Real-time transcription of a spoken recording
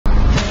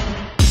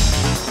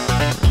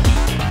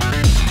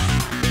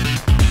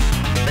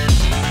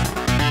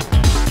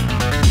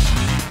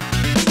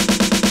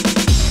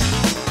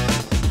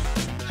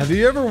Have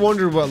you ever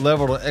wondered what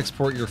level to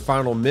export your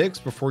final mix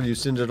before you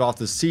send it off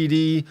to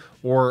CD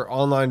or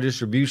online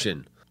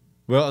distribution?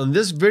 Well, in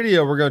this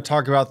video, we're going to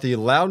talk about the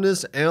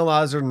Loudness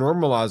Analyzer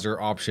Normalizer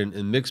option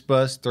in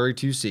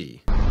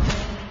Mixbus32c.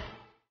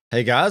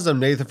 Hey guys, I'm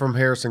Nathan from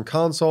Harrison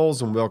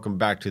Consoles and welcome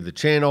back to the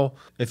channel.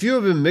 If you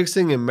have been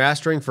mixing and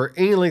mastering for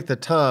any length of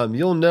time,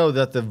 you'll know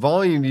that the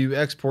volume you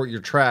export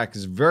your track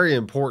is very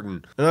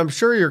important, and I'm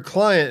sure your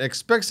client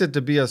expects it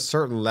to be a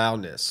certain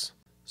loudness.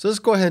 So let's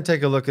go ahead and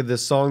take a look at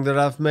this song that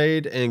I've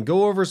made and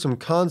go over some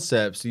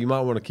concepts that you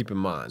might want to keep in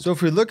mind. So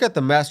if we look at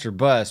the master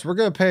bus, we're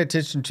going to pay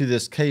attention to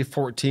this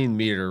K14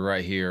 meter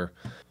right here,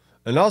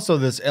 and also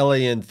this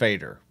LAN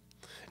fader.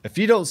 If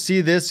you don't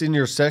see this in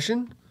your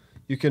session,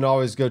 you can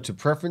always go to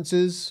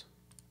Preferences,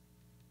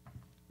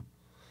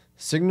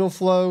 Signal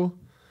Flow,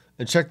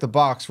 and check the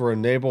box for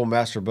Enable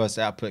Master Bus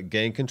Output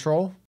Gain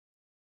Control.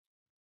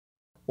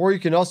 Or you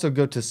can also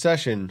go to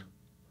Session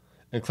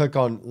and click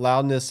on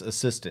Loudness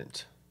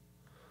Assistant.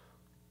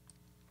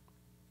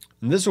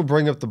 And this will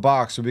bring up the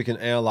box so we can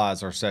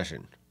analyze our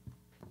session.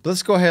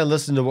 Let's go ahead and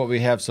listen to what we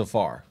have so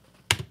far.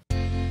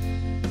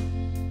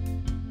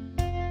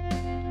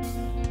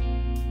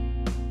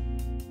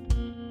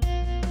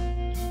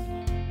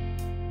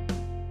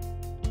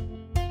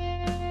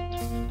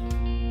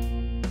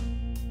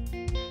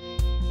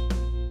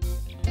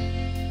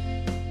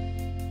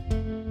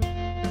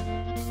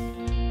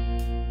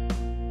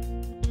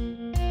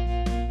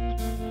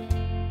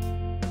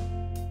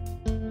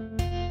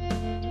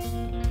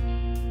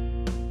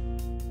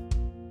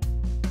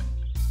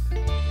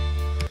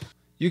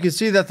 You can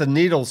see that the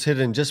needle's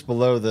hidden just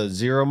below the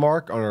 0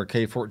 mark on our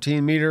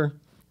K14 meter.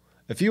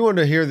 If you want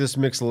to hear this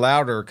mix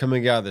louder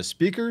coming out of the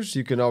speakers,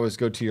 you can always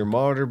go to your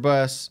monitor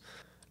bus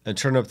and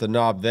turn up the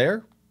knob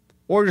there,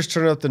 or just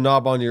turn up the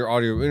knob on your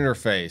audio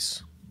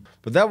interface.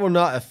 But that will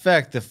not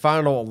affect the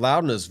final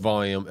loudness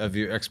volume of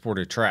your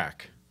exported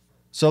track.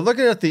 So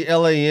looking at the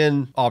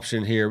LAN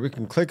option here, we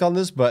can click on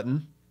this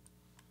button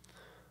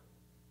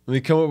and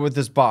we come up with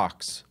this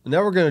box. And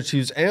now we're going to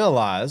choose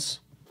Analyze.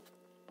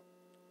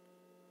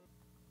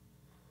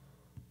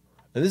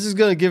 And this is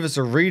going to give us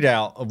a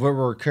readout of where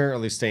we're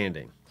currently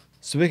standing.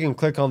 So we can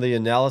click on the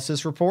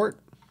analysis report.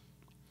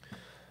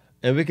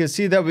 And we can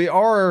see that we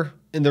are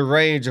in the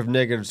range of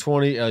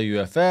 -20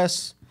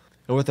 LUFS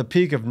and with a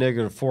peak of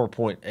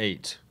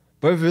 -4.8.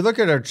 But if we look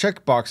at our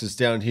checkboxes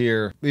down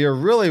here, we are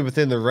really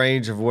within the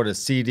range of what a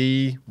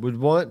CD would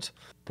want.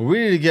 But we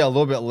need to get a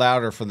little bit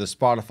louder for the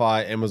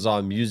Spotify,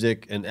 Amazon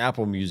Music, and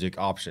Apple Music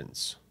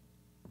options.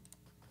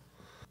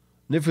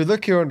 And if we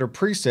look here under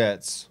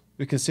presets,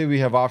 we can see we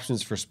have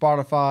options for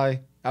Spotify,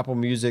 Apple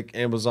Music,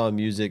 Amazon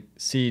Music,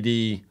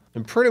 CD,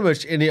 and pretty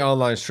much any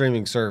online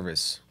streaming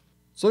service.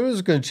 So I'm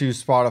just going to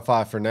choose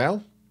Spotify for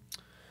now.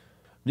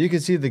 You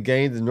can see the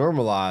gain to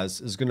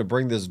normalize is going to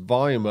bring this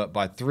volume up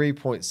by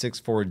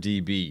 3.64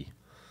 dB.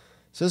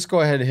 So let's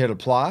go ahead and hit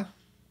apply.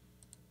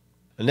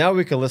 And now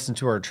we can listen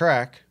to our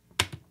track.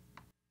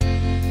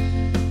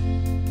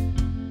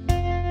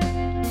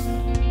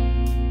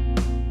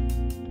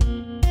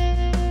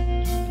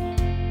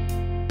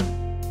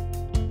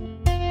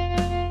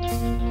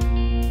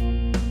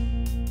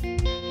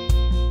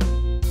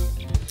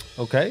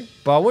 Okay,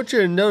 but I want you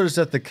to notice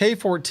that the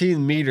K14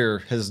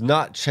 meter has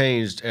not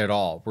changed at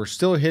all. We're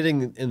still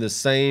hitting in the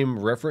same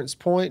reference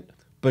point,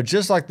 but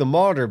just like the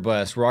monitor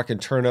bus where I can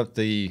turn up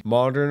the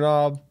monitor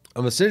knob,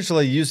 I'm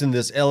essentially using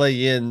this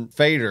LAN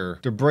fader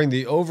to bring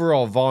the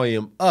overall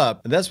volume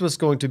up, and that's what's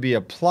going to be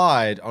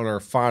applied on our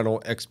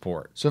final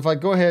export. So if I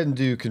go ahead and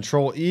do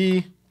Control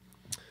E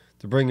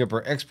to bring up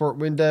our export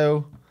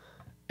window,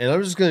 and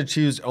I'm just going to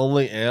choose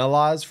only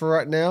Analyze for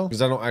right now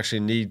because I don't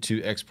actually need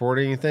to export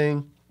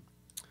anything.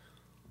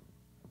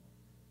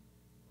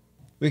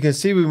 We can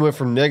see we went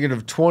from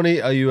 -20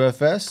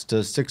 LUFS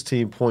to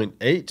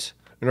 16.8,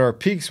 and our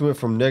peaks went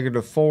from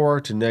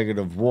 -4 to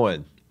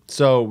 -1.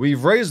 So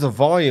we've raised the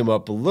volume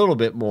up a little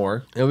bit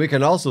more, and we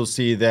can also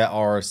see that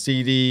our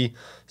CD,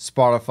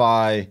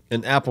 Spotify,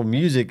 and Apple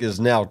Music is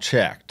now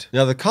checked.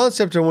 Now the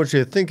concept I want you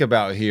to think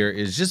about here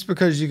is just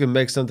because you can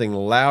make something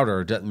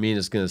louder doesn't mean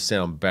it's going to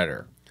sound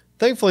better.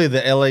 Thankfully,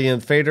 the LAN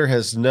fader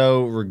has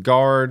no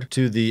regard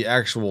to the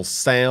actual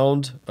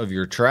sound of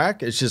your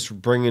track. It's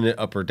just bringing it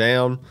up or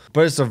down.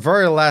 But it's the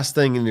very last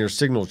thing in your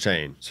signal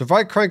chain. So if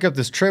I crank up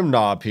this trim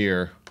knob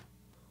here,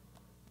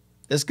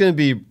 it's going to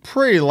be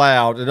pretty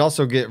loud and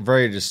also get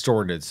very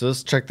distorted. So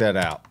let's check that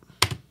out.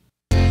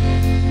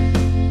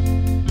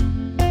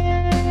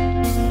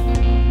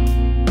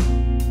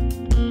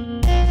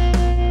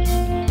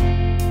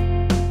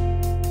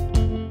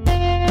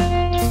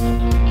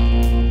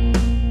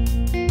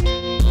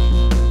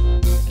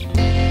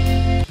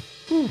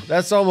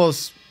 That's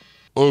almost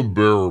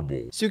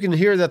unbearable. So you can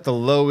hear that the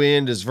low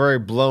end is very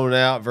blown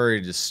out,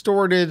 very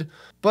distorted.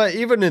 But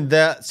even in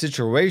that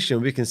situation,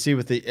 we can see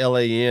what the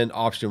LAN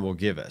option will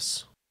give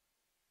us.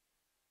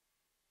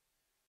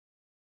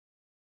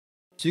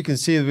 So you can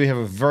see that we have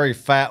a very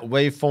fat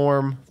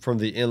waveform from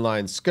the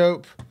inline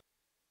scope.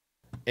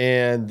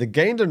 And the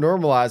gain to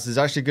normalize is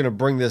actually going to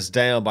bring this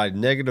down by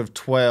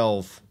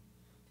 -12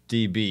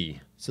 dB.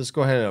 So let's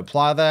go ahead and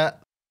apply that.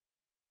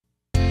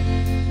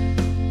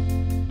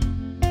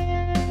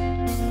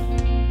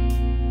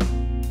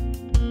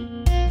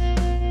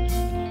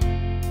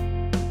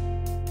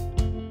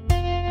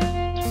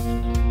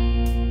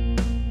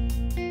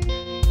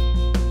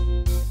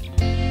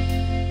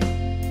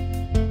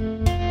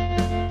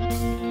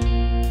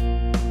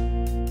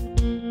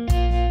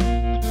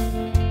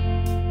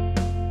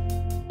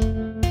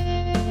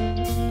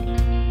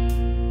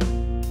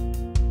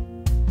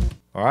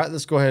 All right,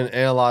 let's go ahead and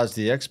analyze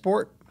the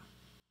export.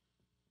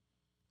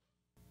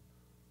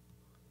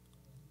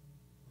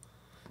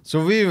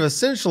 So we've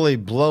essentially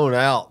blown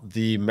out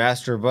the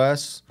master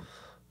bus,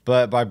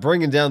 but by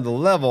bringing down the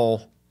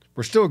level,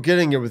 we're still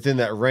getting it within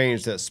that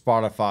range that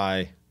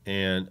Spotify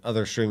and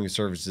other streaming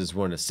services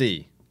want to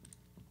see.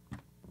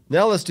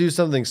 Now let's do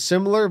something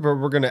similar, but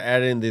we're going to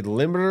add in the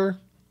limiter,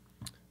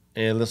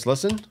 and let's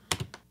listen.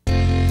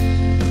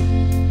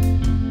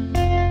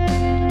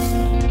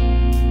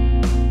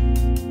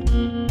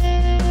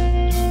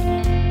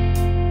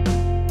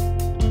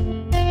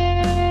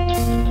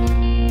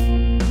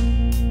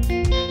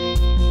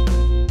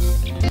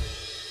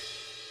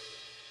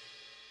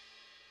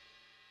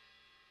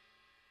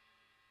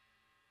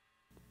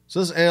 So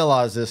let's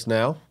analyze this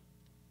now.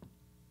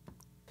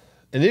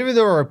 And even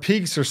though our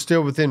peaks are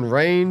still within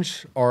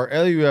range, our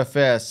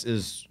LUFS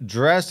is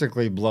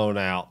drastically blown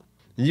out.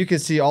 And you can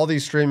see all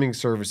these streaming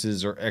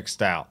services are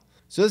X'd out.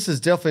 So this is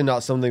definitely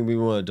not something we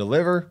want to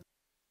deliver.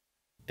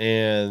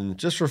 And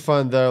just for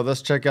fun though,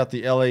 let's check out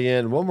the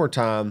LAN one more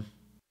time.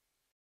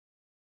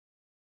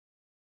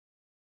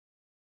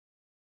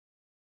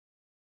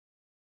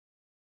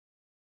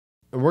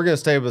 And we're going to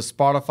stay with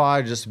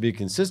Spotify just to be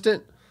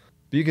consistent.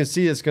 But you can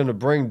see it's going to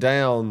bring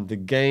down the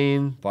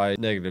gain by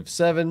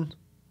 -7,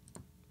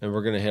 and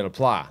we're going to hit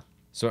apply.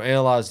 So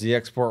analyze the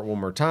export one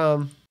more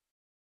time.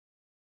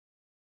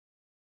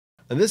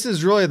 And this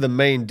is really the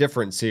main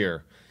difference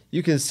here.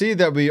 You can see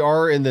that we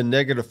are in the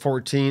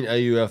 -14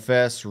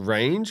 LUFS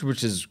range,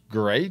 which is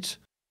great,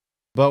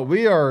 but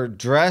we are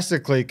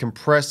drastically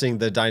compressing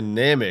the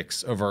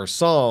dynamics of our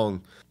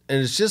song,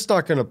 and it's just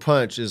not going to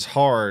punch as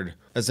hard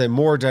as a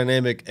more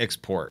dynamic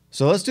export.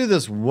 So let's do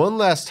this one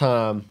last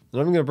time,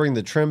 and I'm going to bring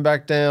the trim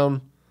back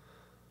down,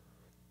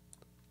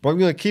 but I'm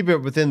going to keep it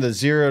within the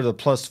 0 to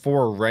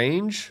 +4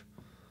 range.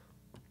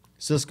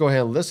 So let's go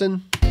ahead and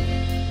listen.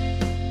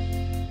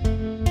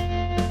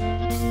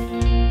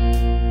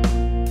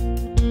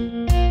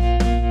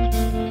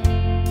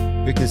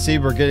 We can see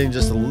we're getting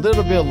just a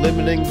little bit of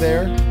limiting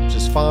there, which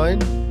is fine.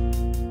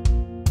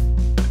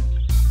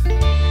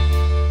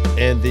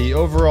 And the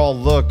overall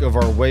look of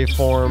our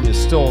waveform is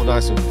still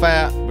nice and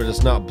fat, but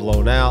it's not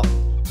blown out.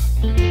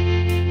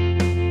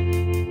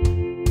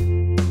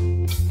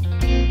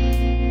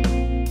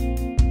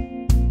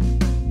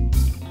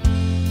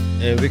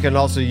 And we can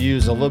also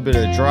use a little bit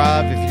of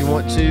drive if you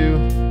want to.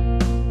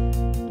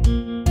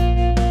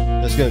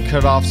 That's going to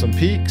cut off some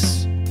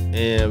peaks,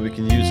 and we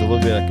can use a little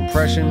bit of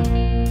compression.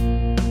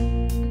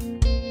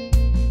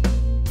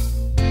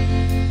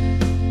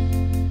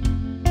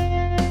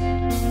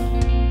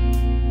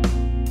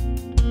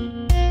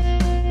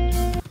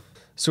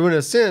 So in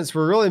a sense,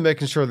 we're really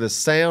making sure the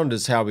sound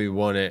is how we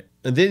want it,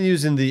 and then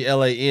using the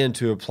LAN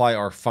to apply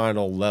our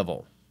final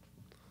level.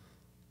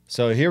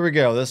 So here we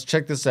go. Let's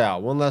check this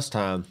out one last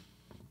time.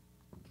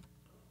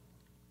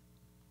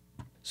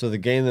 So the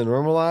gain and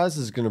normalize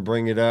is going to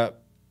bring it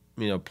up,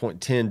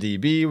 0.10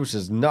 dB, which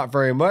is not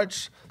very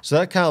much. So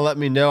that kind of let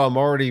me know I'm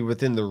already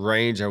within the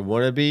range I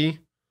want to be.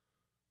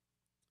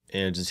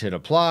 And just hit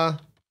apply.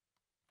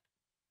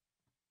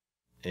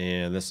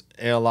 And let's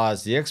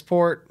analyze the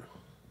export.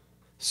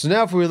 So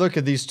now if we look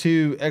at these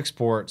two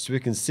exports,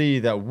 we can see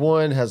that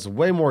one has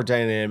way more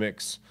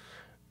dynamics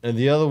and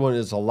the other one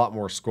is a lot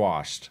more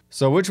squashed.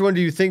 So which one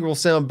do you think will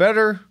sound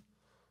better?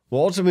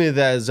 Well, ultimately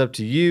that is up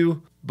to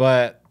you,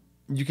 but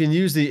you can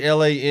use the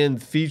LAN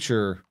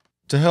feature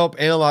to help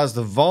analyze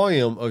the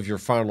volume of your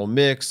final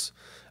mix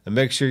and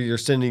make sure you're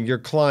sending your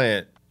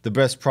client the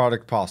best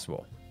product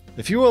possible.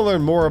 If you want to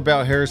learn more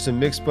about Harrison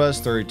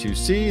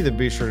Mixbus32c, then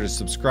be sure to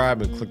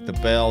subscribe and click the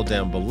bell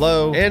down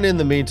below. And in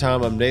the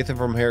meantime, I'm Nathan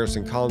from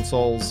Harrison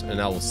Consoles, and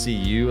I will see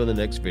you in the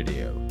next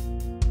video.